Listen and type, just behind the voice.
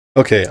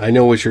Okay, I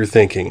know what you're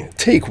thinking.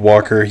 Take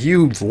Walker,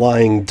 you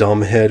lying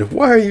dumbhead.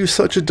 Why are you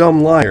such a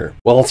dumb liar?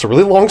 Well, it's a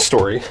really long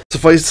story.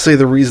 Suffice to say,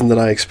 the reason that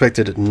I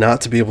expected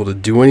not to be able to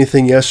do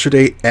anything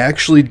yesterday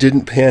actually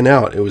didn't pan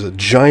out. It was a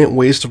giant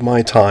waste of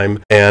my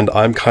time, and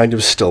I'm kind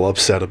of still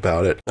upset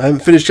about it. I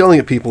haven't finished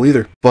yelling at people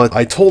either, but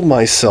I told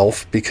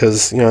myself,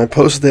 because, I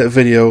posted that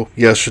video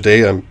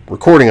yesterday. I'm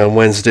recording on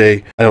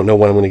Wednesday. I don't know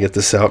when I'm going to get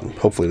this out,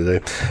 hopefully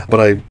today. But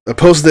I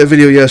posted that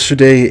video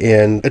yesterday,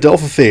 and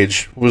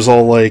Adelphaphage was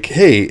all like,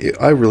 hey,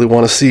 I really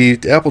want to see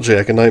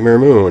Applejack and Nightmare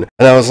Moon.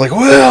 And I was like,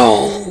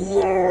 well,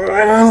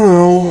 I don't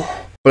know.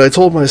 But I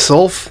told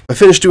myself, I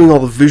finished doing all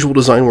the visual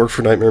design work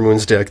for Nightmare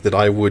Moon's deck, that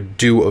I would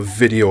do a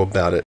video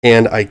about it.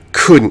 And I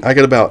couldn't. I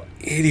got about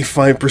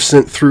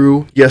 85%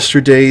 through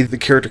yesterday. The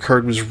character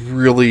card was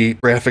really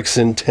graphics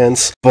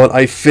intense, but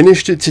I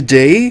finished it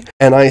today,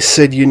 and I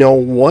said, you know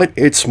what?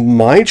 It's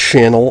my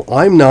channel.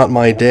 I'm not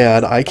my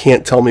dad. I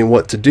can't tell me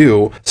what to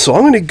do. So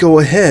I'm going to go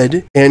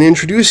ahead and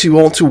introduce you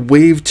all to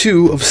Wave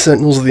 2 of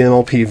Sentinels of the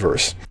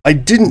MLPverse. I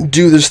didn't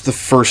do this the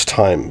first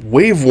time.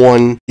 Wave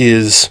 1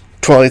 is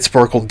Twilight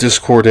Sparkle,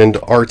 Discord, and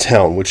Our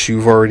Town, which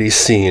you've already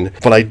seen,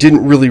 but I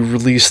didn't really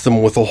release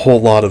them with a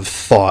whole lot of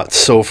thought.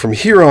 So from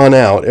here on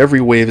out,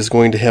 every wave is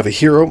going to have a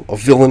hero, a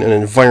villain, an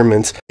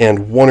environment,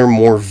 and one or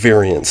more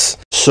variants.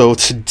 So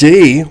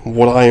today,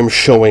 what I am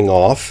showing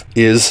off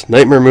is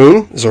Nightmare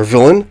Moon is our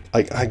villain.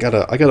 I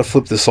gotta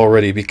flip this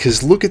already,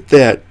 because look at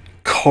that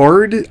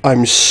card.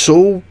 I'm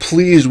so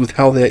pleased with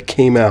how that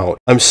came out.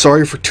 I'm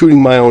sorry for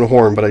tooting my own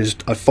horn, but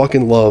I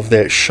fucking love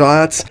that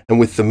shot, and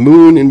with the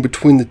moon in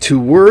between the two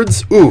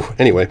words. Ooh,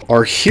 anyway,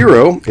 our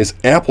hero is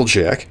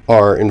Applejack,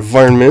 our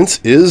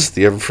environment is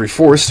the Everfree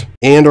Forest,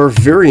 and our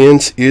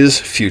variant is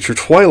Future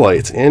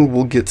Twilight, and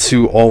we'll get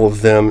to all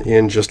of them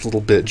in just a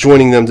little bit.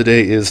 Joining them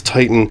today is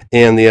Titan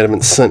and the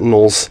Adamant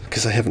Sentinels,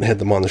 because I haven't had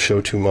them on the show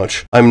too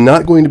much. I'm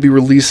not going to be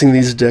releasing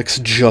these decks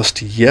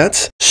just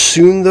yet.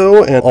 Soon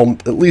though, and I'll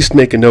at least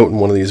make a note in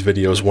one of these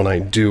videos when I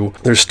do.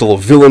 There's still a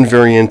villain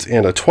variant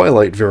and a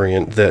Twilight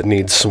variant that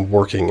needs some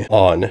working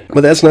on. But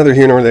that's neither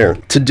here nor there.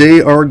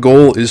 Today our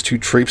goal is to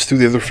traipse through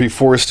the Everfree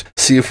Forest,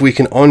 see if we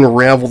can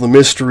unravel the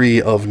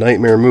mystery of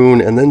Nightmare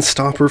Moon, and then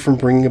stop her from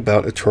bringing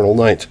about Eternal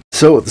Night.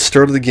 So at the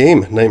start of the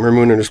game, Nightmare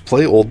Moon enters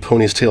play, Old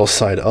Pony's Tail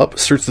side up,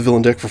 search the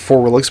villain deck for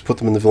 4 relics, put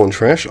them in the villain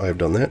trash. I have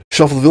done that.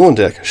 Shuffle the villain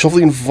deck, shuffle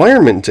the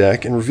environment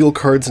deck, and reveal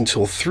cards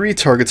until 3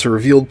 targets are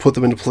revealed, put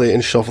them into play,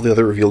 and shuffle the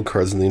other revealed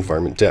cards in the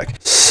environment deck.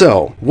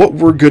 So, what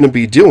we're going to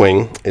be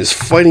doing is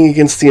fighting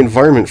against the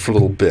environment for a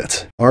little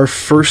bit. Our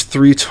first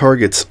 3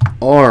 targets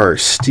are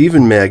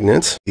Steven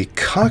Magnet, the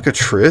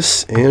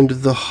Cockatrice, and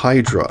the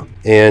Hydra.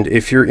 And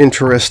if you're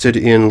interested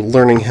in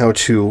learning how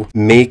to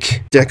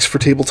make decks for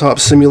Tabletop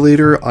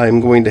Simulator,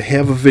 I'm going to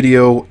have a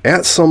video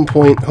at some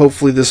point,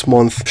 hopefully this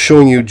month,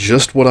 showing you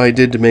just what I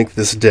did to make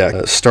this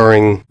deck,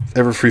 starring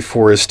Everfree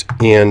Forest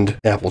and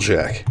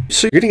Applejack.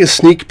 So you're getting a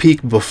sneak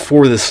peek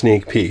before the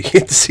sneak peek. You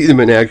get to see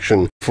them in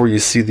action before you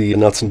see the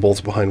nuts and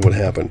bolts behind what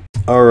happened.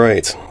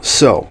 Alright,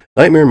 so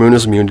Nightmare Moon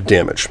is immune to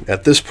damage.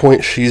 At this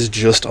point, she's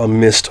just a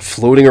mist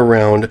floating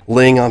around,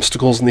 laying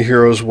obstacles in the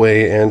hero's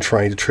way and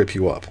trying to trip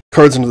you up.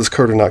 Cards under this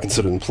card are not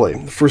considered in play.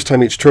 The first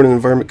time each turn an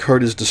environment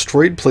card is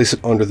destroyed, place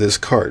it under this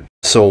card.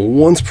 So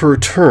once per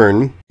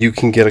turn, you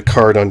can get a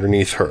card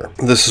underneath her.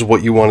 This is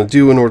what you want to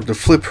do in order to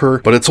flip her,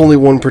 but it's only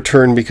 1 per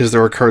turn because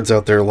there are cards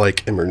out there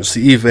like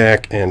Emergency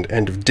Evac and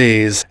End of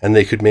Days, and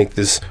they could make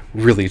this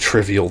really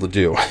trivial to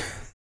do.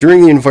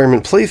 During the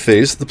environment play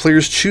phase, the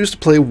players choose to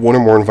play 1 or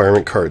more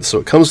environment cards. So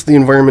it comes to the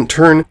environment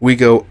turn, we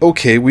go,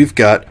 okay, we've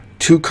got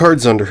 2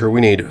 cards under her, we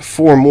need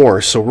 4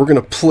 more, so we're going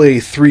to play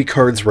 3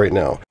 cards right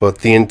now. But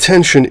the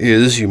intention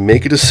is you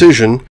make a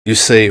decision, you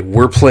say,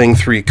 we're playing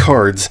 3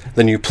 cards,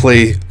 then you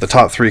play the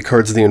top 3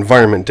 cards of the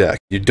environment deck.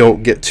 You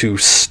don't get to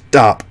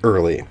stop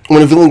early.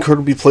 When a villain card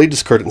will be played,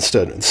 discard it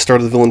instead. At the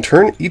start of the villain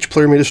turn, each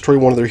player may destroy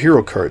 1 of their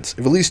hero cards.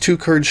 If at least 2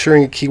 cards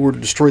sharing a keyword are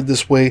destroyed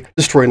this way,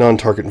 destroy a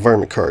non-target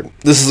environment card.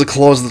 This is a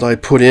clause that I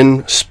put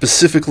in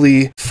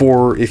specifically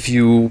for if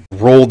you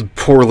rolled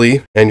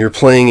poorly and you're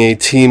playing a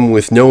team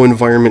with no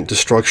environment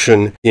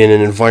destruction in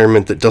an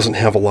environment that doesn't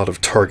have a lot of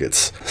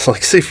targets. It's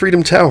like, say,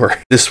 Freedom Tower.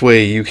 This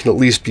way you can at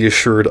least be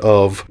assured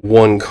of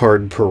 1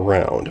 card per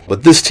round.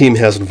 But this team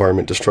has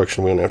environment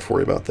destruction, we don't have to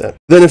worry about that.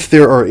 Then if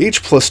there are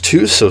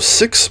H+2, so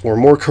 6 or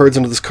more cards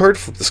under this card,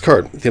 flip this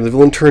card. At the end of the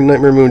villain turn,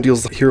 Nightmare Moon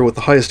deals the hero with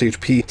the highest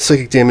HP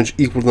psychic damage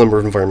equal to the number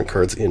of environment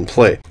cards in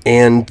play.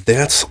 And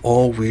that's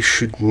all we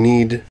should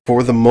need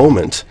for the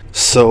moment.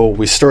 So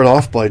we start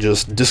off by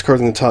just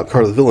discarding the top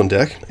card of the villain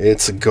deck.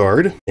 It's a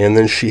guard, and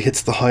then she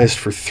hits the highest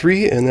for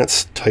 3, and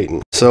that's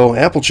Titan. So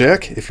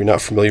Applejack, if you're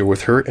not familiar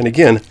with her, and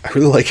again, I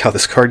really like how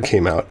this card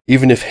came out.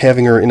 Even if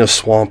having her in a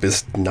swamp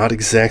is not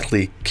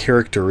exactly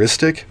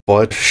characteristic,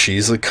 but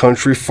she's a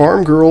country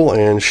farm girl,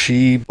 and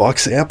she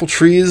bucks apple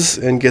trees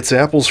and gets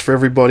apples for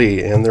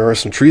everybody, and there are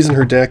some trees in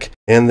her deck,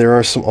 And there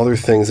are some other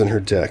things in her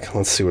deck.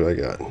 Let's see what I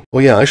got.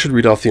 Well, yeah, I should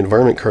read off the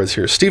environment cards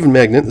here. Stephen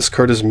Magnet. This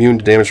card is immune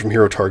to damage from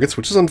hero targets,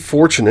 which is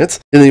unfortunate.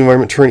 In the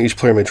environment turn, each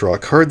player may draw a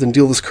card, then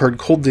deal this card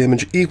cold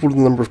damage equal to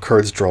the number of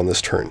cards drawn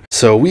this turn.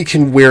 So we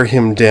can wear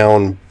him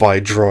down by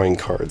drawing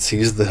cards.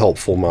 He's the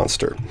helpful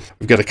monster.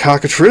 We've got a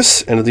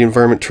Cockatrice. End of the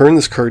environment turn,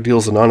 this card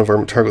deals a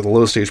non-environment target with the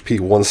lowest HP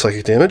 1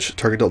 psychic damage.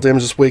 Target dealt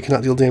damage this way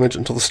cannot deal damage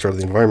until the start of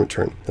the environment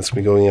turn. That's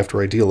going to be going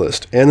after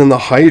Idealist. And then the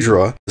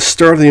Hydra. The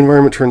start of the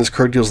environment turn, this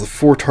card deals the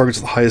 4 targets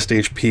with the highest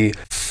HP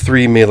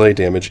 3 melee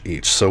damage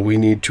each. So we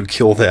need to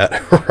kill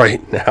that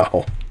right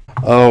now.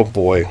 Oh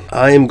boy.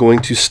 I am going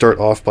to start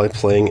off by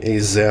playing a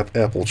Zap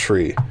Apple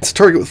Tree. It's a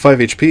target with 5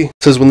 HP. It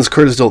says when this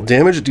card is dealt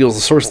damage, it deals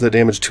the source of that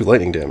damage 2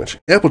 lightning damage.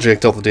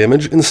 Applejack dealt the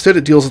damage. Instead,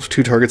 it deals up to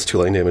 2 targets 2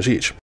 lightning damage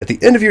each. At the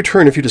end of your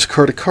turn, if you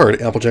discard a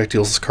card, Applejack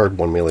deals this card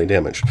 1 melee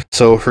damage.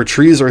 So her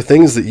trees are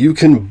things that you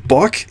can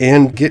buck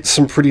and get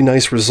some pretty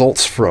nice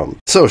results from.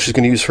 So she's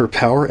going to use her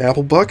power,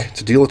 Apple Buck,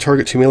 to deal a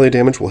target 2 melee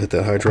damage. We'll hit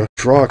that Hydra.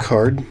 Draw a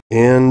card,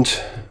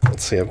 and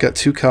let's see, I've got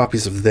 2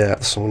 copies of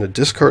that, so I'm going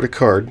to discard a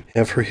card,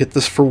 have her hit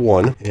this for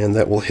 1, and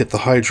that will hit the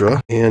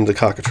Hydra and the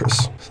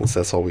Cockatrice, since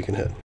that's all we can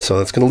hit. So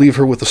that's going to leave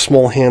her with a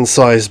small hand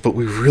size, but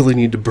we really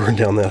need to burn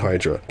down that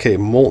Hydra. Okay,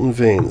 Molten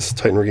Veins.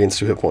 Titan regains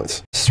 2 hit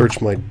points. Search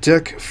my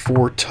deck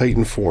for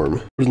Titan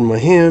Form. Put it in my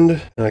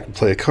hand, and I can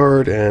play a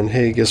card, and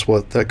hey, guess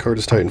what? That card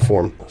is Titan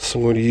Form. So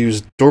I'm going to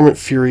use Dormant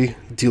Fury,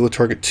 deal a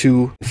target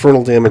 2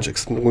 infernal damage,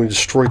 I'm going to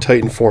destroy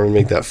Titan Form and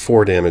make that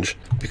 4 damage,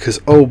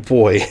 because oh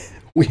boy,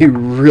 we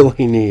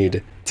really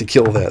need to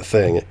kill that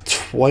thing.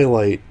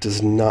 Twilight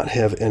does not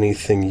have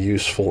anything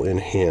useful in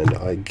hand.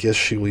 I guess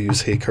she will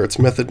use Haykart's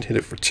method and hit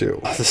it for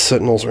 2. The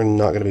Sentinels are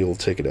not going to be able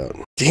to take it out.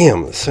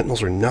 Damn, the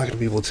Sentinels are not going to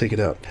be able to take it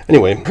out.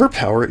 Anyway, her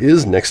power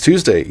is next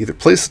Tuesday. Either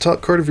place the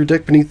top card of your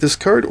deck beneath this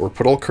card, or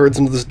put all cards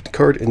into this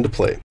card into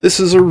play. This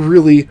is a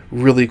really,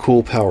 really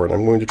cool power, and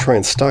I'm going to try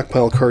and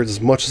stockpile cards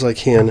as much as I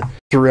can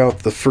throughout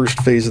the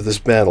first phase of this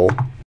battle.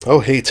 Oh,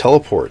 hey,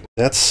 Teleport.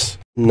 That's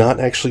not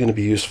actually going to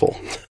be useful.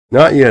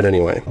 Not yet,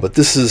 anyway. But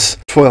this is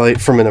Twilight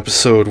from an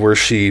episode where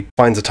she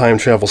finds a time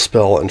travel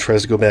spell and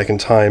tries to go back in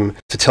time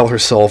to tell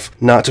herself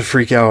not to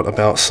freak out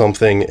about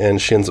something,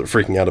 and she ends up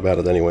freaking out about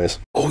it anyways.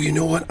 Oh, you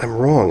know what? I'm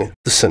wrong.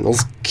 The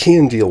Sentinels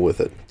can deal with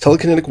it.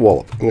 Telekinetic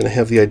Wallop. I'm going to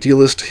have the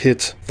Idealist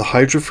hit the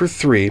Hydra for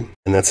 3,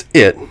 and that's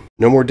it.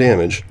 No more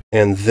damage.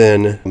 And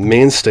then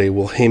Mainstay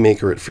will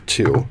Haymaker it for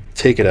 2.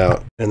 Take it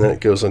out, and then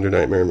it goes under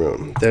Nightmare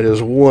Moon. That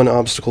is 1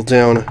 obstacle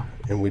down,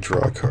 and we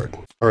draw a card.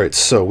 Alright,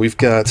 so we've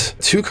got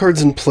 2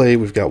 cards in play,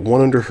 we've got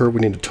 1 under her, we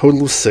need a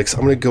total of 6.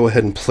 I'm going to go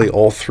ahead and play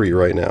all 3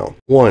 right now.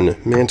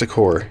 1,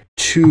 Manticore.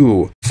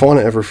 2,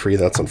 Fauna Everfree,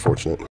 that's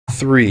unfortunate.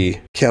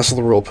 3, Castle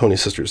of the Royal Pony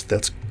Sisters,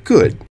 that's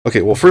good.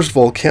 Okay, well first of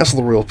all, Castle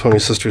of the Royal Pony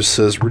Sisters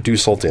says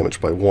reduce all damage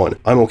by 1.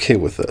 I'm okay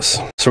with this.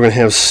 So we're going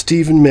to have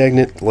Stephen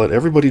Magnet let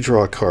everybody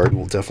draw a card,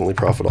 we'll definitely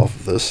profit off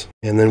of this.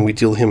 And then we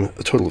deal him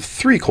a total of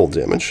 3 cold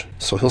damage,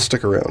 so he'll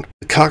stick around.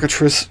 The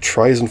Cockatrice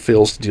tries and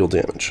fails to deal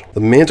damage. The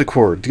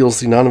Manticore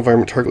deals the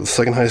non-environment target with the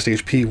second highest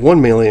HP,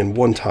 1 melee and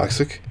 1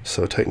 toxic,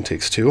 so Titan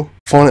takes 2.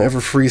 Fauna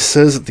Everfree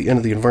says at the end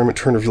of the environment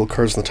turn, reveal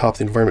cards on the top of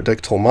the environment deck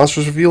until a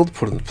monster is revealed,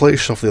 put it into play,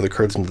 shuffle the other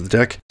cards into the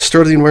deck.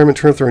 Start of the environment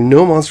turn, if there are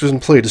no monsters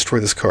in play, destroy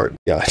this card.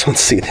 Yeah, I don't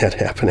see that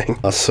happening.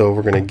 So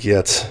we're going to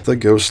get the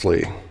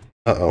Ghostly.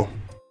 Uh-oh,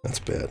 that's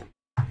bad.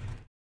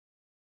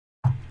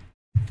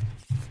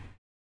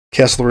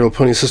 Castle of the Royal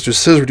Pony Sisters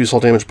says reduce all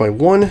damage by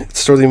 1. At the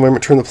start of the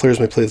environment turn, the players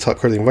may play the top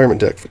card of the environment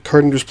deck. If a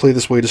card enters play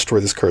this way, destroy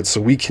this card. So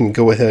we can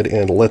go ahead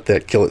and let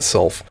that kill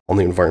itself on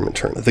the environment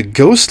turn. The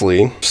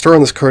Ghostly, star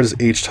on this card is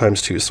H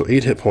times 2, so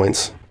 8 hit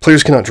points.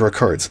 Players cannot draw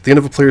cards. At the end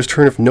of a player's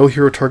turn, if no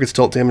hero targets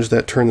dealt damage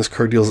that turn, this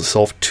card deals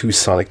itself 2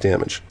 sonic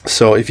damage.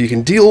 So if you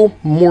can deal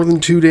more than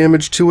 2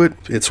 damage to it,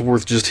 it's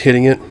worth just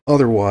hitting it.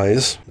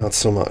 Otherwise, not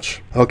so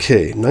much.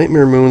 Okay,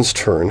 Nightmare Moon's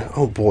turn.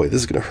 Oh boy, this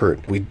is going to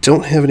hurt. We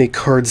don't have any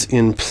cards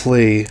in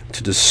play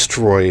to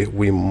destroy.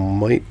 We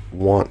might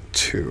want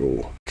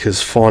to,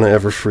 because Fauna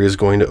Everfree is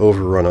going to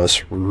overrun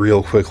us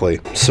real quickly.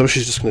 So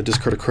she's just going to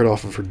discard a card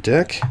off of her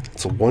deck.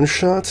 It's a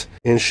one-shot,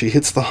 and she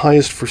hits the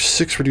highest for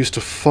 6 reduced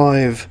to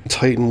 5.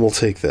 Titan will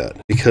take that,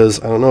 because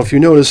I don't know if you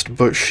noticed,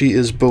 but she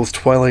is both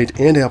Twilight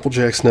and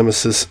Applejack's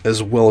nemesis,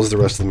 as well as the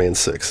rest of the main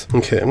 6.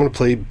 Okay, I'm going to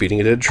play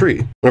Beating a Dead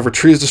Tree. Whenever a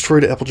tree is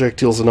destroyed, Applejack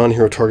deals a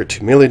non-hero target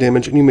 2 melee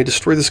damage, and you may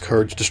destroy this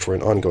card to destroy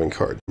an ongoing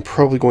card. I'm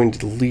probably going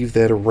to leave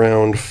that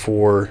around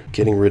for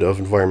getting rid of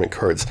environment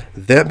cards.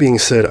 That being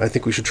said, I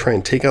think we should try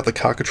and take out the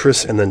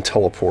Cockatrice and then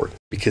teleport,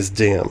 because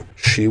damn,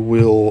 she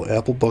will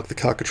Apple Buck the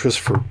Cockatrice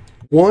for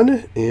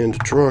 1 and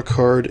draw a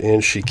card,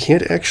 and she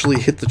can't actually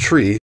hit the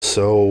tree,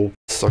 so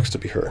sucks to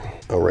be her.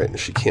 Alright,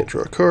 she can't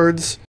draw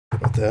cards. How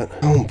about that?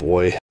 Oh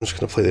boy. I'm just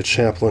going to play the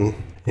Chaplain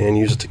and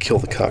use it to kill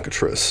the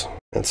Cockatrice.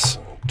 That's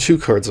 2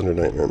 cards under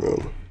Nightmare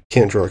Moon.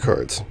 Can't draw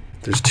cards.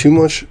 There's too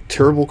much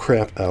terrible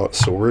crap out,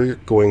 so we're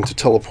going to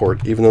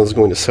teleport, even though it's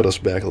going to set us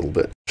back a little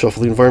bit.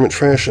 Shuffle the environment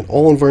trash and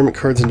all environment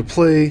cards into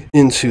play,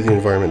 into the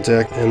environment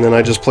deck, and then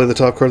I just play the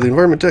top card of the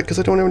environment deck because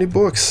I don't have any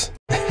books.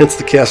 It's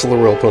the Castle of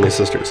the Royal Pony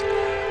Sisters.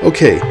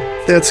 Okay,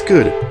 that's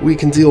good. We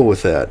can deal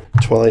with that.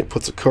 Twilight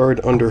puts a card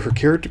under her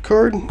character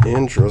card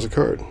and draws a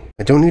card.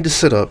 I don't need to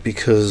set up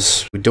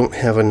because we don't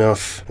have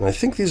enough, and I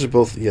think these are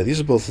both, yeah, these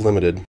are both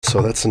limited,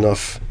 so that's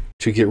enough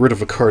to get rid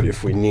of a card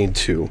if we need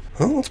to.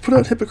 Well, let's put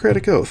out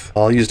Hippocratic Oath.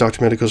 I'll use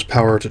Dr. Medico's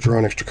power to draw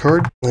an extra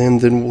card,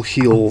 and then we'll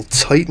heal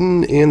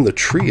Titan and the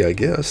tree, I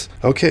guess.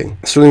 Okay,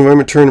 start the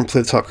environment turn and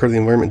play the top card of the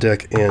environment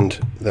deck, and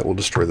that will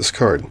destroy this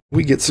card.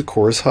 We get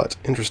Sakura's Hut.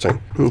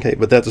 Interesting. Okay,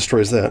 but that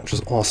destroys that, which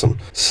is awesome.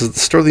 So at the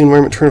start of the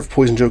environment turn, if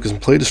Poison Joke is in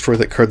play, destroy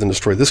that card, then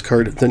destroy this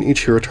card, then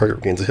each hero target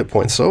regains a hit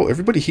point. So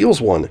everybody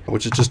heals one,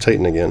 which is just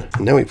Titan again.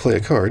 And now we play a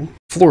card.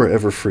 Flora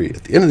Everfree.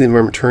 At the end of the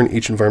environment turn,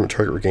 each environment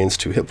target regains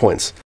 2 hit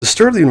points. At the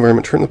start of the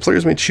environment turn, the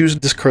players may choose to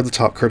discard the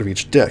top card of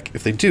each deck.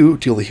 If they do,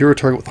 deal the hero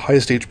target with the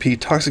highest HP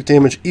toxic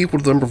damage equal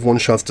to the number of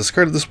one-shots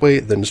discarded this way,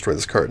 then destroy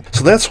this card.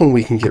 So that's one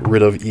we can get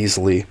rid of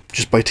easily,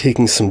 just by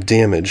taking some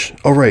damage.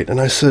 Alright,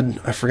 and I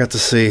forgot to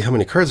say how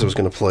many cards I was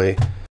going to play.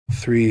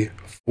 3,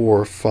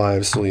 4,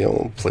 5, so yeah,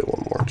 we'll play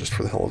one more, just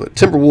for the hell of it.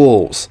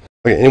 Timberwolves!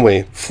 Okay,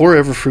 anyway,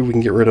 Flora Everfree we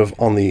can get rid of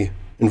on the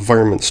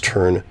environment's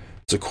turn.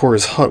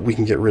 Sakura's Hut we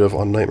can get rid of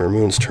on Nightmare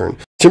Moon's turn.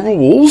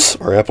 Timberwolves,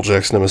 our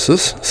Applejack's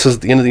nemesis, says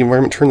at the end of the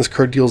environment turn, this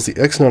card deals the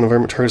X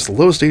non-environment targets the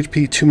lowest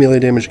HP, 2 melee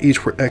damage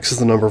each, where X is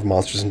the number of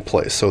monsters in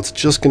play. So it's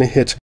just going to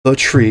hit the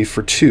tree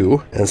for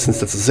 2, and since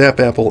that's a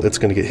Zap Apple, it's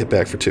going to get hit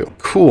back for 2.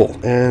 Cool,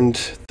 and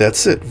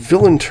that's it.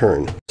 Villain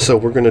turn. So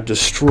we're going to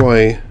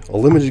destroy a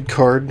limited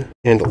card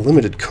and a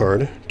limited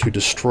card to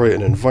destroy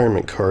an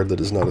environment card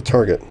that is not a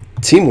target.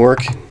 Teamwork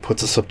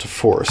puts us up to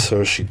 4,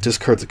 so she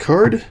discards a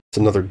card. It's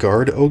another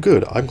guard. Oh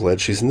good, I'm glad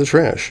she's in the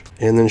trash.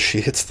 And then she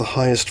hits the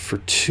highest for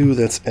 2,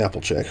 that's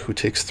Applejack, who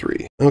takes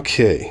 3.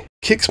 Okay,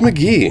 Kicks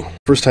McGee.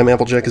 First time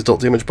Applejack is dealt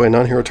damage by a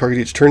non-hero target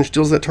each turn, she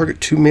deals that target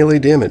 2 melee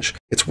damage.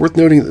 It's worth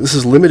noting that this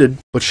is limited,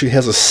 but she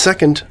has a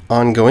second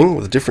ongoing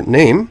with a different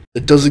name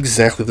that does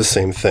exactly the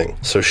same thing.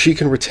 So she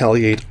can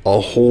retaliate a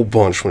whole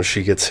bunch when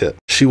she gets hit.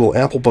 She will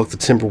Applebuck the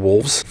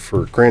Timberwolves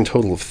for a grand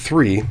total of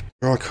 3.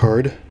 Draw a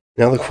card.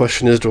 Now the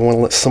question is, do I want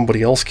to let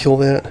somebody else kill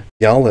that?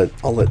 Yeah,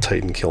 I'll let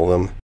Titan kill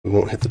them. We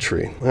won't hit the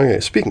tree. Okay,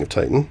 speaking of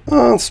Titan,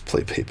 let's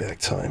play Payback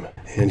Time.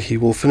 And he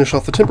will finish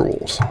off the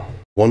Timberwolves.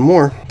 One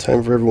more.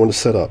 Time for everyone to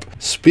set up.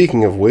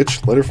 Speaking of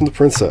which, Letter from the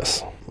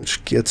Princess.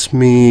 Which gets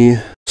me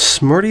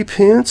Smarty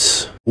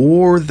Pants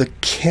or the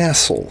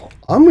Castle.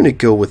 I'm going to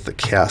go with the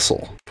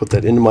Castle. Put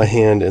that into my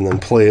hand and then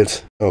play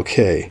it.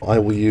 Okay, I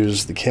will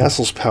use the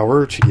Castle's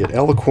power to get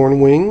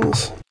Alicorn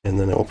Wings. And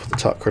then I'll put the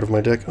top card of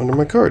my deck under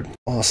my card.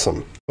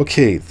 Awesome.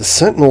 Okay, the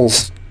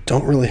Sentinels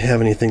don't really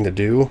have anything to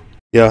do.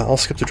 Yeah, I'll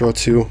skip to draw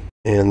 2.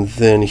 And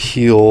then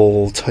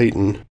heal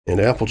Titan and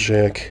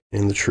Applejack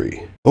and the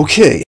tree.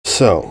 Okay,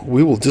 so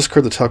we will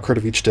discard the top card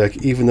of each deck,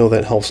 even though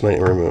that helps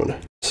Nightmare Moon.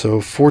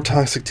 So 4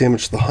 toxic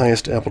damage to the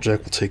highest,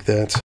 Applejack will take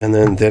that. And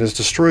then that is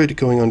destroyed,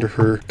 going under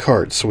her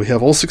card. So we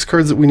have all 6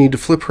 cards that we need to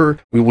flip her.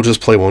 We will just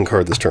play 1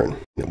 card this turn.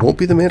 It won't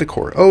be the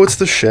Manticore. Oh, it's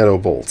the Shadow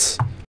Bolts.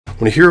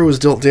 When a hero is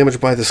dealt damage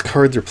by this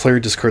card, their player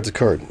discards a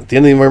card. At the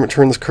end of the environment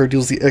turn, this card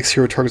deals the X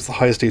hero targets the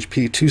highest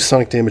HP, 2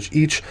 sonic damage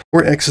each,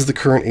 where X is the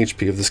current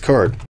HP of this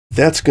card.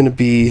 That's going to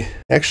be...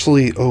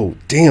 actually, oh,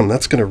 damn,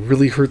 that's going to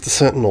really hurt the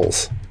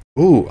Sentinels.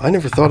 Ooh, I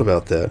never thought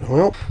about that.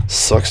 Well,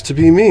 sucks to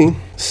be me.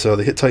 So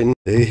they hit Titan,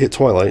 they hit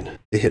Twilight,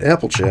 they hit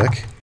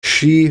Applejack.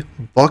 She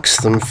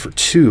bucks them for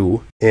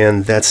 2,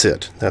 and that's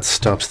it. That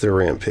stops their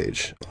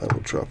rampage. I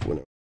will drop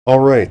one.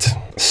 Alright,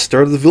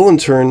 start of the villain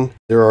turn,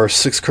 there are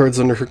 6 cards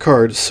under her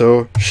card,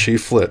 so she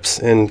flips.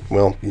 And,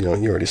 well, you know,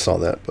 you already saw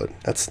that, but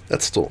that's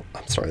still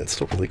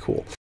really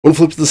cool. When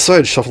flipped to the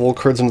side, shuffle all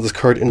cards under this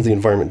card into the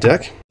environment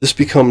deck. This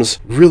becomes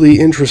really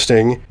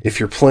interesting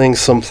if you're playing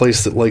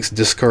someplace that likes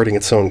discarding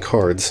its own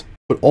cards.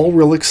 Put all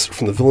relics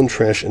from the villain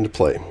trash into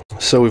play.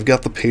 So we've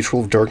got the Page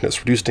Roll of Darkness,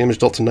 reduce damage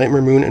dealt to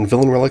Nightmare Moon and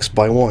villain relics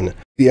by 1.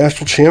 The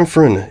Astral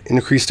Champhron,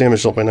 increase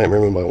damage dealt by Nightmare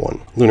Moon by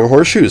 1. Lunar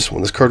Horseshoes,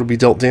 when this card will be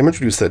dealt damage,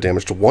 reduce that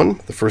damage to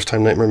 1. The first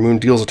time Nightmare Moon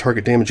deals a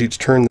target damage each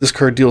turn, this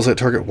card deals that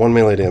target 1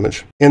 melee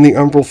damage. And the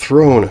Umbral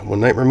Throne,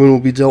 when Nightmare Moon will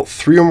be dealt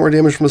 3 or more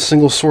damage from a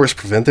single source,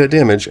 prevent that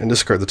damage, and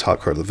discard the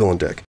top card of the villain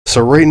deck.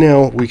 So right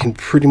now, we can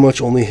pretty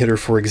much only hit her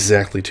for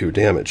exactly 2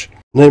 damage.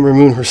 Nightmare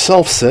Moon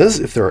herself says,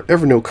 if there are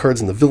ever no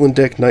cards in the villain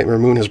deck, Nightmare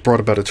Moon has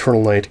brought about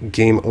Eternal Night,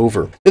 game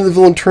over. In the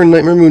villain turn,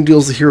 Nightmare Moon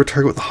deals the hero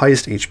target with the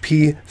highest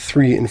HP,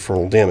 3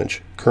 infernal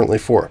damage. Currently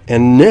 4.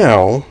 And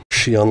now,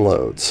 she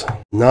unloads.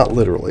 Not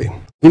literally.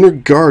 Lunar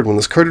Guard. When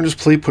this card enters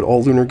play, put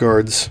all Lunar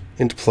Guards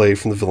into play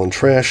from the villain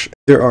trash.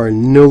 There are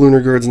no Lunar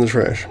Guards in the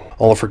trash.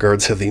 All of her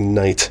guards have the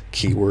Night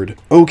keyword.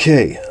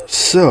 Okay,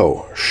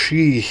 so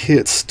she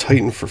hits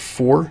Titan for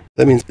 4.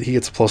 That means he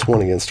gets a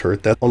 +1 against her.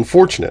 That's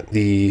unfortunate.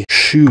 The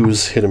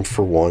shoes hit him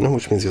for 1,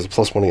 which means he has a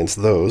 +1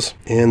 against those.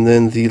 And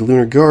then the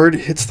Lunar Guard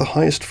hits the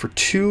highest for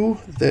 2.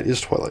 That is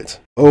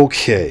Twilight.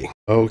 Okay.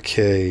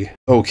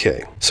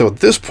 So at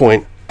this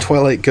point,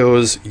 Twilight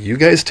goes, you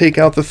guys take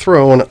out the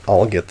throne,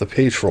 I'll get the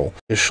Page Roll.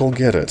 She'll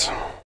get it.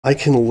 I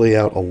can lay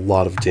out a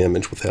lot of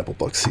damage with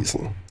Applebuck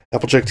Season.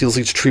 Applejack deals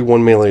each tree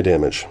 1 melee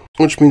damage,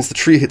 which means the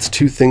tree hits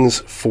 2 things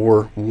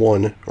for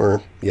 1,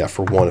 or yeah,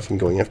 for 1 if I'm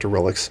going after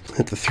relics.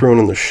 Hit the throne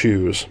and the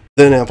shoes.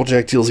 Then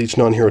Applejack deals each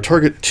non-hero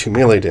target 2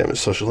 melee damage,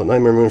 so she'll hit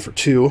Nightmare Moon for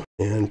 2,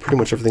 and pretty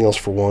much everything else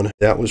for 1.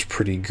 That was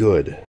pretty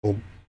good. We'll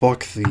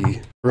buck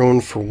the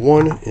throne for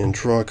 1 and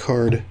draw a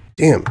card.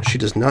 Damn, she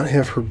does not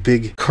have her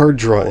big card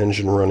draw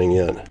engine running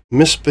yet.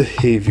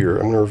 Misbehavior.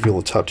 I'm going to reveal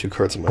the top 2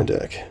 cards of my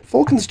deck.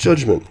 Vulcan's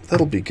Judgment.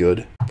 That'll be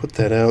good. Put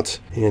that out,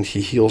 and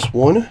he heals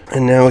 1.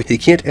 And now he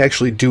can't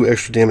actually do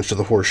extra damage to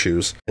the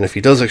horseshoes. And if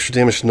he does extra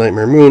damage to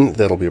Nightmare Moon,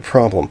 that'll be a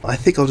problem. I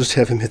think I'll just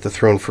have him hit the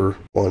throne for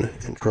 1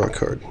 and draw a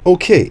card.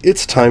 Okay,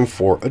 it's time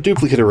for a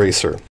duplicate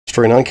eraser.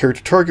 Destroy a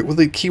non-character target with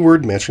a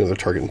keyword matching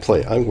another target in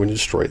play. I'm going to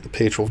destroy the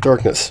Patron of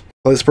Darkness.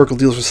 Light Sparkle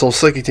deals herself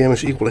psychic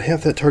damage equal to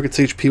half that target's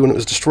HP when it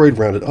was destroyed,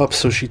 rounded up,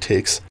 so she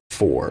takes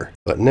 4.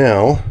 But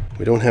now,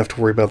 we don't have to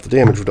worry about the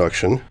damage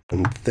reduction,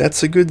 and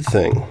that's a good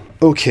thing.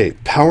 Okay,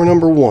 power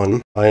number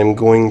 1, I am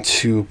going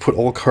to put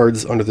all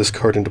cards under this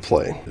card into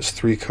play. There's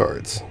 3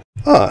 cards.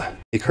 Ah,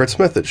 Descartes'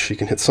 Method. She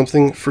can hit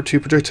something for 2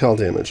 projectile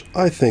damage.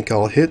 I think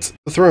I'll hit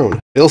the throne.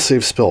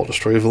 Failsafe spell.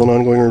 Destroy a villain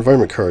ongoing or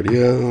environment card.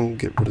 Yeah, I'll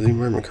get rid of the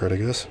environment card, I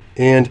guess.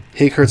 And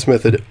Descartes'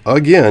 Method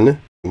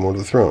again, more to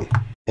the throne.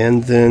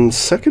 And then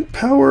second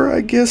power,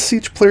 I guess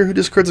each player who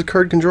discards a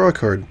card can draw a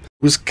card.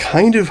 Was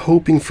kind of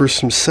hoping for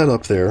some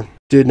setup there.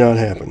 Did not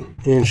happen.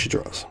 And she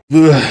draws.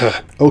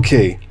 Ugh.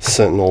 Okay,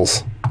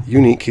 Sentinels.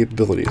 Unique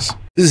capabilities.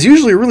 This is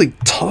usually a really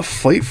tough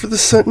fight for the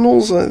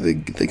Sentinels.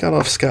 They got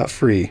off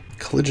scot-free.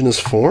 Colliginous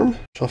Form.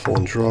 Shuffle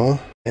and draw.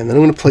 And then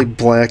I'm going to play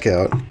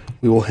Blackout.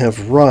 We will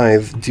have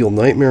Writhe deal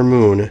Nightmare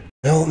Moon.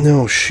 Well,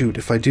 no, shoot.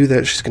 If I do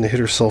that, she's going to hit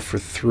herself for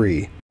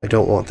 3. I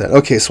don't want that.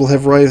 Okay, so we'll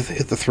have Writhe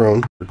hit the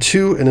throne for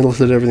 2, and it'll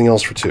hit everything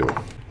else for 2,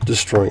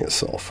 destroying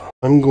itself.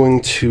 I'm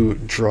going to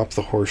drop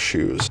the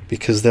horseshoes,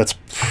 because that's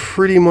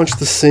pretty much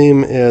the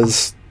same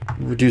as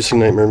reducing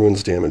Nightmare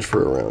Moon's damage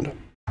for a round.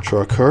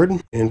 Draw a card,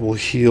 and we'll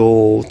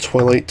heal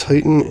Twilight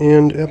Titan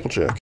and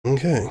Applejack.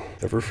 Okay,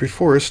 Everfree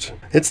Forest.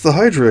 It's the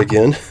Hydra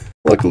again.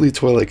 Luckily,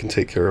 Twilight can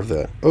take care of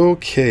that.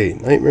 Okay,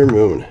 Nightmare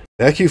Moon.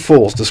 Vacuum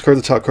Fools. Discard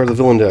the top card of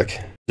the villain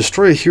deck.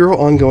 Destroy a hero,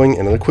 ongoing,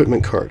 and an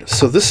equipment card.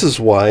 So this is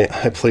why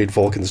I played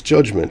Vulcan's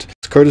Judgment.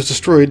 This card is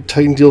destroyed,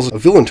 Titan deals a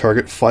villain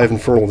target 5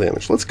 infernal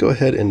damage. Let's go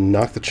ahead and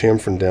knock the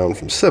champion down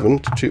from 7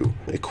 to 2.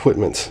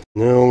 Equipment.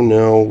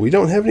 No, we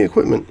don't have any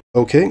equipment.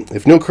 Okay,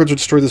 if no cards are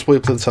destroyed this way,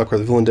 play the top card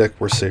of the villain deck,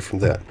 we're safe from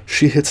that.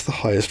 She hits the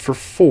highest for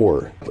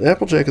 4.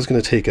 Applejack is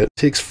going to take it.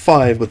 Takes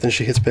 5, but then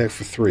she hits back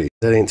for 3.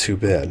 That ain't too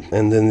bad.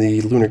 And then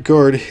the Lunar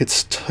Guard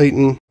hits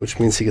Titan, which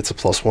means he gets a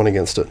 +1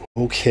 against it.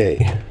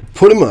 Okay.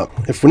 Put him up.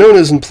 If Winona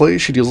is in play,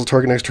 she deals a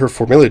target next to her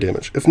 4 melee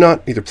damage. If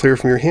not, either play her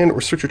from your hand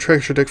or search your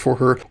treasure deck for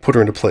her, put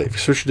her into play. If you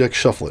search your deck,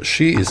 shuffle it.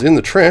 She is in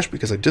the trash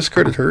because I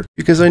discarded her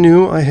because I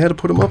knew I had to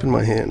put him up in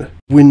my hand.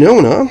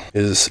 Winona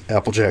is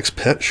Applejack's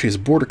pet. She's a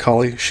border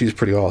collie. She's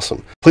pretty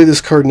awesome. Play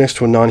this card next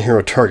to a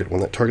non-hero target.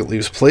 When that target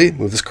leaves play,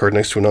 move this card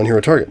next to a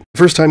non-hero target. The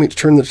first time each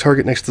turn the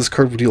target next to this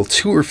card will deal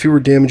 2 or fewer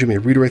damage. You may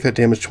redirect that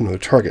damage to another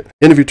target.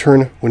 End of your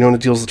turn, Winona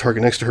deals the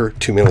target next to her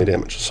 2 melee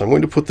damage. So I'm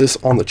going to put this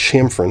on the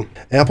champion.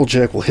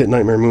 Applejack will hit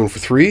Nightmare Moon for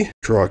 3,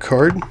 draw a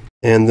card,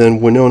 and then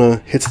Winona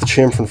hits the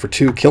champion for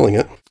 2, killing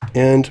it,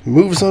 and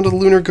moves on to the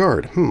Lunar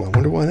Guard. I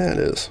wonder why that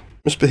is.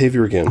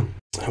 Misbehavior again.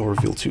 I'll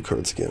reveal 2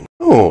 cards again.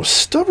 Oh,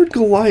 Stubborn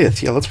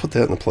Goliath. Yeah, let's put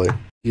that in the play.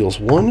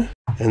 Deals 1,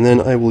 and then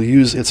I will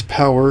use its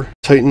power.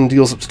 Titan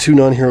deals up to 2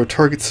 non-hero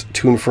targets,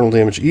 2 infernal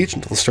damage each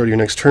until the start of your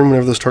next turn.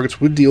 Whenever those targets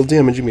would deal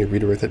damage, you may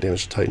redirect that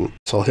damage to Titan.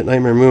 So I'll hit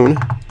Nightmare Moon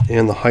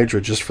and the Hydra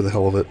just for the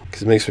hell of it,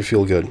 because it makes me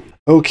feel good.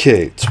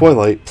 Okay,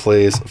 Twilight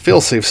plays a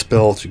failsafe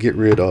spell to get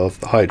rid of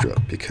the Hydra,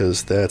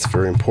 because that's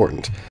very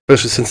important,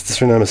 especially since it's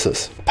her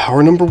nemesis.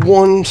 Power number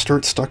 1,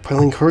 start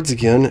stockpiling cards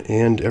again,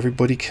 and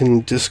everybody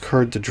can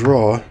discard to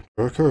draw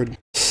a card.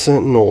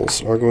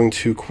 Sentinels are going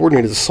to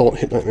Coordinated Assault,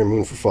 hit Nightmare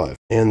Moon for 5.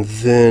 And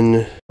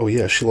then, oh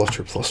yeah, she lost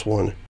her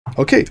 +1.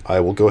 Okay,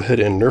 I will go ahead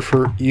and nerf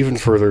her even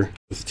further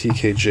with the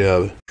TK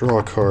Jab, draw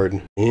a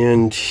card,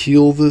 and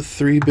heal the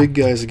 3 big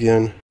guys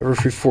again.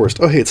 Everfree Forest.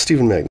 Oh hey, it's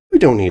Stephen Magnet. We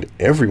don't need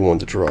everyone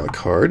to draw a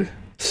card.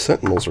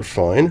 Sentinels are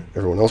fine.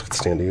 Everyone else can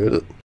stand to get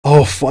it.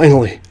 Oh,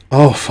 finally!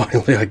 Oh,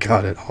 finally I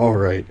got it.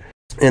 Alright.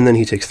 And then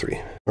he takes 3.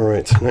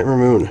 Alright, Nightmare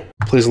Moon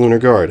plays Lunar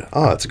Guard.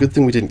 Ah, it's a good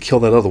thing we didn't kill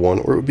that other one,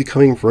 or it would be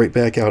coming right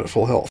back out at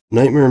full health.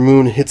 Nightmare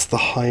Moon hits the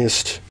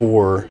highest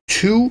for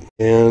 2,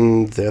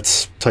 and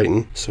that's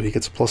Titan, so he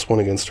gets a +1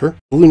 against her.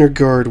 The Lunar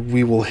Guard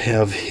we will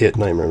have hit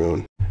Nightmare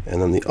Moon,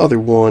 and then the other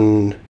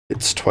one,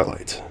 it's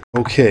Twilight.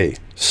 Okay,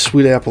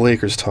 Sweet Apple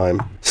Acres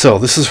time. So,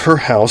 this is her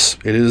house.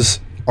 It is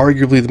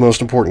arguably the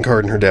most important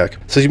card in her deck.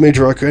 It says you may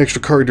draw an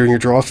extra card during your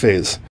draw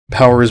phase.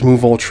 Power is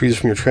move all trees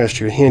from your trash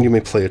to your hand, you may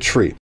play a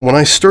tree. When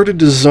I started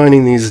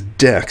designing these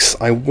decks,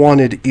 I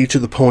wanted each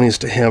of the ponies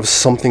to have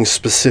something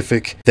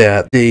specific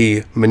that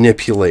they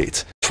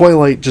manipulate.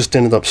 Twilight just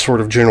ended up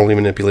sort of generally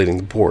manipulating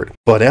the board.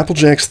 But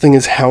Applejack's thing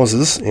is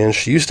houses, and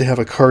she used to have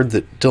a card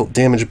that dealt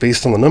damage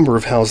based on the number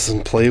of houses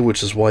in play,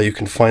 which is why you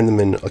can find them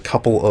in a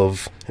couple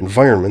of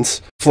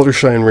environments.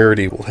 Fluttershy and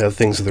Rarity will have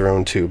things of their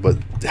own too, but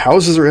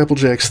houses are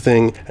Applejack's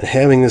thing, and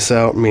having this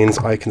out means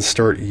I can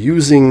start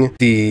using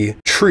the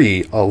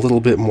tree a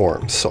little bit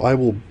more. So I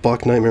will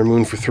buck Nightmare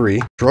Moon for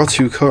 3, draw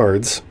 2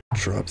 cards,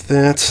 drop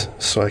that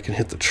so I can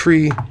hit the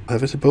tree,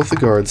 have it hit both the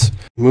guards,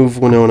 move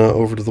Winona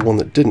over to the one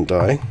that didn't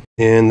die,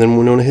 and then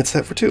Winona hits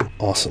that for 2.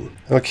 Awesome.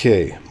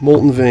 Okay,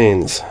 Molten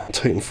Veins.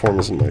 Titan form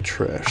is in my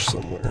trash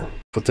somewhere.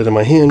 Put that in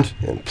my hand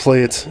and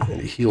play it,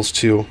 and he heals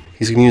 2.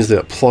 He's going to use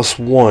that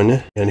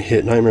 +1 and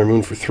hit Nightmare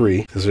Moon for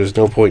 3, because there's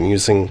no point in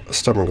using a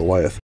Stubborn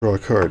Goliath. Draw a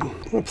card. I'm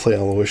going to play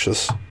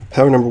Aloysius.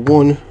 Power number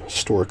 1,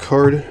 store a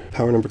card.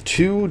 Power number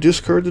 2,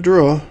 discard to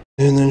draw.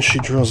 And then she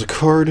draws a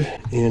card,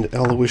 and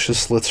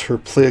Aloysius lets her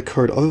play a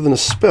card other than a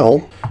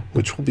spell,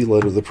 which will be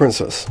Letter of the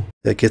Princess.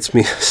 That gets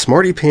me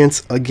Smarty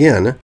Pants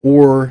again,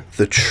 or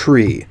the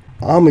tree.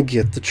 I'm gonna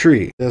get the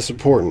tree. That's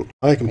important.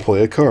 I can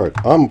play a card.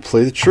 I'm gonna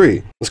play the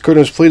tree. This card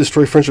has play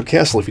Destroy Friendship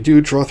Castle. If you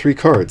do, draw 3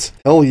 cards.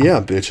 Hell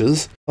yeah,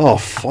 bitches. Oh,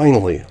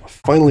 finally. I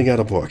finally got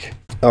a book.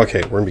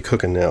 Okay, we're gonna be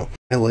cooking now.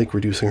 I like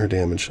reducing her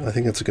damage. I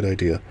think that's a good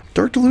idea.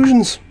 Dark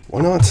Delusions.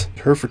 Why not?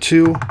 Her for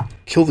 2.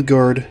 Kill the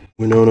guard.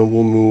 Winona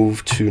will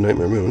move to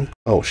Nightmare Moon.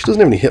 Oh, she doesn't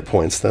have any hit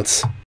points.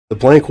 That's... The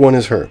blank one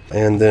is her.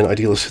 And then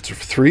Idealist hits her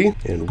for 3,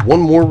 and 1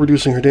 more,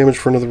 reducing her damage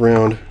for another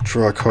round.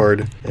 Draw a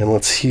card, and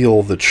let's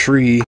heal the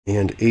tree,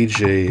 and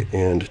AJ,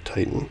 and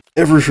Titan.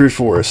 Everfree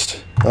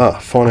Forest. Ah,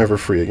 Fawn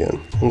Everfree again.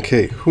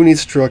 Okay, who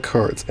needs to draw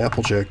cards?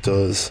 Applejack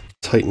does.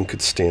 Titan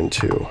could stand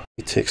 2.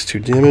 He takes 2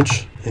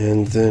 damage,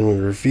 and then we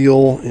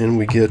reveal, and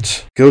we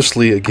get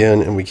Ghostly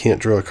again, and we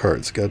can't draw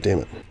cards. God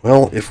damn it.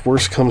 Well, if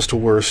worst comes to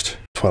worst,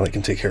 Twilight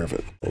can take care of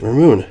it. Nightmare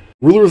Moon.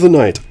 Ruler of the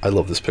Night. I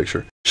love this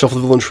picture. Shuffle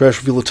the villain trash,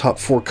 reveal the top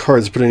 4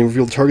 cards, put any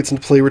revealed targets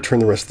into play, return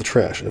the rest of the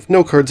trash. And if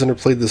no cards are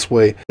played this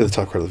way, play the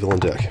top card of the villain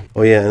deck.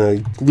 Oh yeah,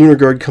 and a Lunar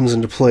Guard comes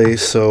into play,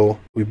 so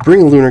we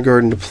bring a Lunar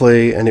Guard into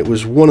play, and it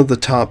was one of the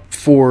top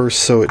 4,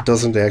 so it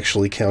doesn't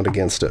actually count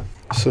against it.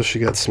 So she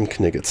got some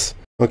kniggets.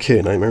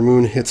 Okay, Nightmare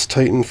Moon hits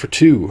Titan for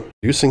 2,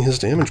 reducing his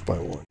damage by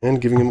 1, and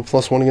giving him a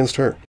 +1 against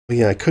her. But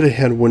yeah, I could have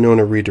had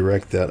Winona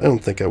redirect that. I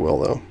don't think I will,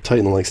 though.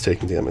 Titan likes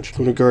taking damage.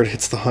 Lunar Guard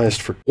hits the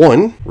highest for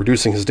 1,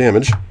 reducing his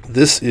damage.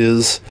 This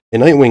is a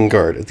Nightwing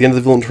Guard. At the end of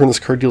the villain turn, this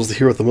card deals the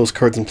hero with the most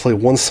cards in play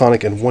 1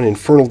 sonic and 1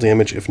 infernal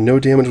damage. If no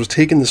damage was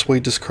taken this way,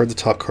 discard the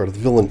top card of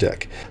the villain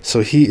deck. So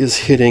he is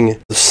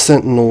hitting the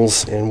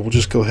Sentinels, and we'll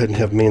just go ahead and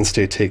have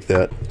Mainstay take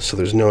that, so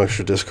there's no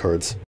extra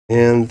discards.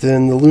 And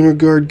then the Lunar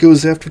Guard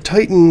goes after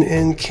Titan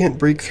and can't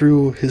break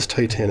through his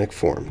Titanic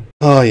form.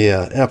 Oh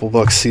yeah,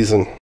 Applebuck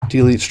season.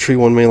 Deal each tree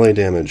 1 melee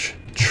damage.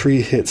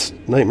 Tree hits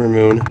Nightmare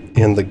Moon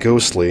and the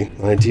Ghostly.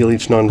 And I deal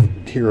each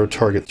non-hero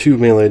target 2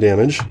 melee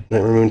damage.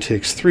 Nightmare Moon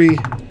takes 3,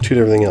 2 to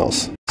everything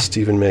else.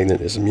 Steven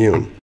Magnet is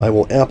immune. I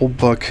will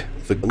Applebuck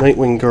the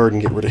Nightwing Guard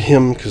and get rid of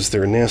him because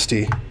they're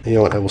nasty. You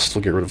know what, I will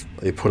still get rid of...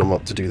 I put him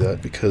up to do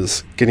that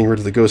because getting rid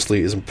of the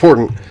Ghostly is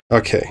important.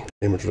 Okay,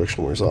 damage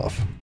reduction wears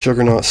off.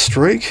 Juggernaut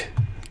Strike.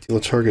 Deal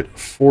a target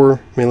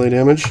 4 melee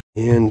damage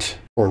and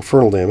 4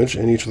 infernal damage,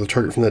 and each of the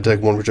target from that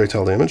deck 1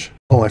 projectile damage.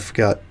 Oh, I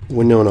forgot.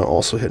 Winona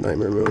also hit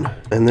Nightmare Moon.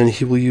 And then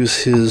he will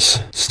use his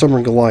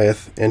Stubborn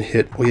Goliath and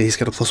hit... Oh yeah, he's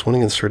got a +1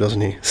 against her,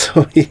 doesn't he?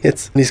 So he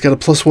hits... And he's got a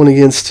 +1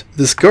 against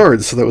this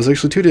guard, so that was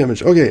actually 2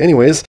 damage. Okay,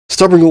 anyways.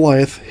 Stubborn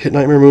Goliath, hit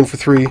Nightmare Moon for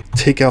 3,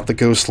 take out the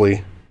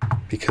Ghostly,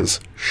 because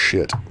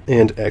shit,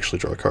 and actually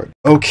draw a card.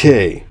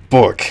 Okay,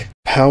 book.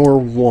 Power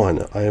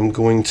 1. I am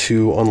going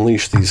to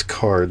unleash these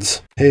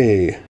cards.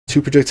 Hey,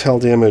 2 projectile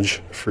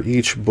damage for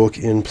each book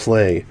in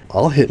play.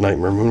 I'll hit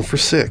Nightmare Moon for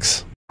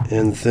 6.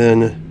 And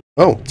then...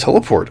 Oh,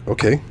 teleport.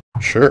 Okay,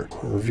 sure.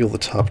 Reveal the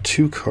top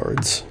 2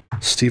 cards.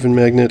 Steven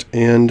Magnet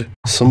and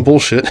some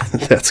bullshit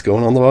that's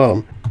going on the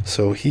bottom.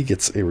 So he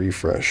gets a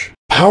refresh.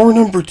 Power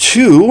number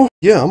 2.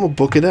 Yeah, I'm gonna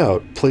book it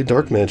out. Play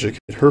Dark Magic.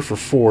 Hit her for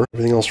 4.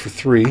 Everything else for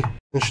 3.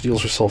 And she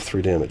deals herself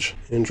 3 damage.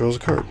 And draws a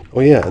card.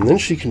 Oh yeah, and then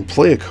she can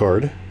play a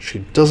card. She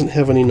doesn't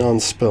have any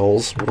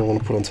non-spells. What do I want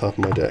to put on top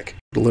of my deck?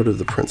 Put a Letter to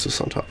the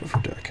Princess on top of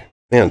her deck.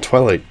 Man,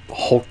 Twilight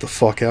hulked the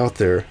fuck out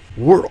there.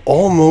 We're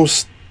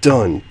almost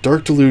done.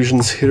 Dark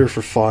Delusions hit her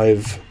for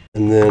 5.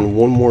 And then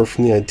 1 more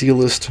from the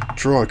Idealist.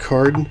 Draw a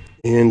card.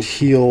 And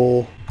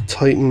heal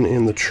Titan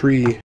and the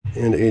Tree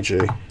and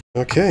AJ.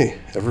 Okay,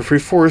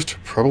 Everfree Forest,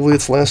 probably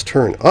its last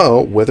turn.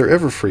 Uh-oh, Weather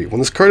Everfree. When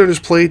this card enters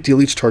play,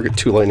 deal each target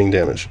 2 lightning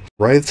damage.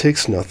 Writhe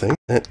takes nothing.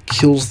 That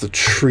kills the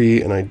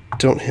tree, and I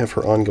don't have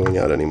her ongoing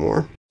out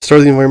anymore. Start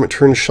of the environment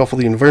turn, shuffle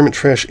the environment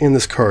trash and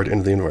this card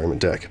into the environment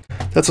deck.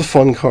 That's a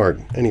fun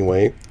card.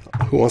 Anyway,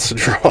 who wants to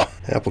draw?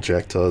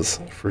 Applejack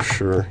does, for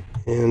sure.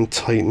 And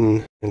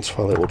Titan and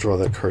Twilight will draw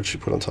that card she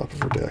put on top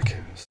of her deck.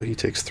 So he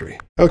takes 3.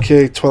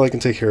 Okay, Twilight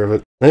can take care of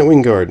it.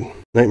 Nightwing Guard.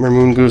 Nightmare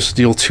Moon goes to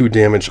deal 2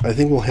 damage. I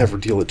think we'll have her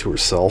deal it to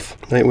herself.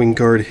 Nightwing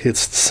Guard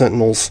hits the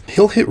Sentinels.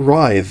 He'll hit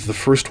Writhe. The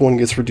first one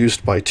gets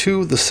reduced by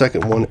 2. The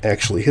second one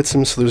actually hits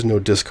him, so there's no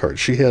discard.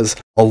 She has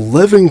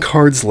 11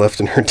 cards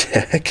left in her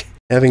deck.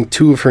 having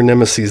two of her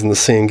nemesis in the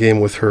same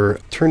game with her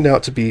turned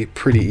out to be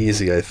pretty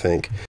easy, I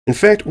think. In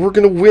fact, we're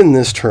going to win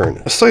this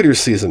turn. A Cider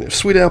Season. If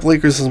Sweet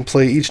Applejack doesn't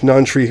play, each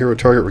non-tree hero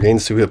target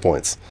regains 2 hit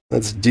points.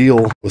 Let's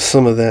deal with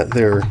some of that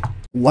there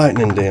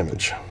lightning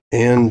damage.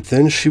 And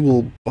then she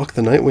will buck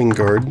the Nightwing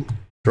Guard,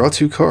 draw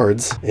 2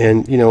 cards,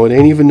 and, you know, it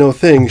ain't even no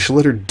thing. She'll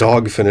let her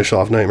dog finish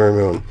off Nightmare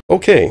Moon.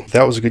 Okay,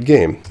 that was a good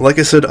game. Like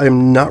I said,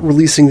 I'm not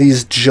releasing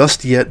these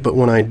just yet, but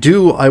when I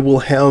do, I will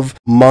have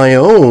my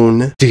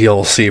own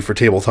DLC for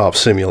Tabletop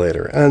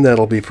Simulator, and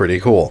that'll be pretty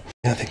cool.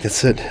 I think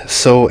that's it.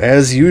 So,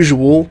 as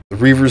usual, the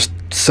Reavers,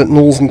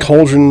 Sentinels, and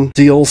Cauldron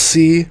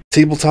DLC,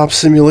 Tabletop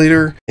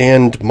Simulator,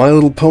 and My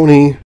Little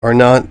Pony are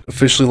not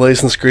officially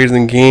licensed Greater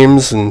Than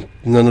Games, and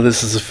none of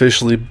this is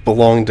officially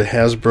belonged to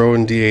Hasbro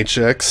and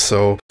DHX,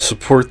 so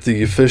support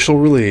the official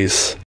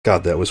release.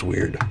 God, that was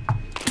weird.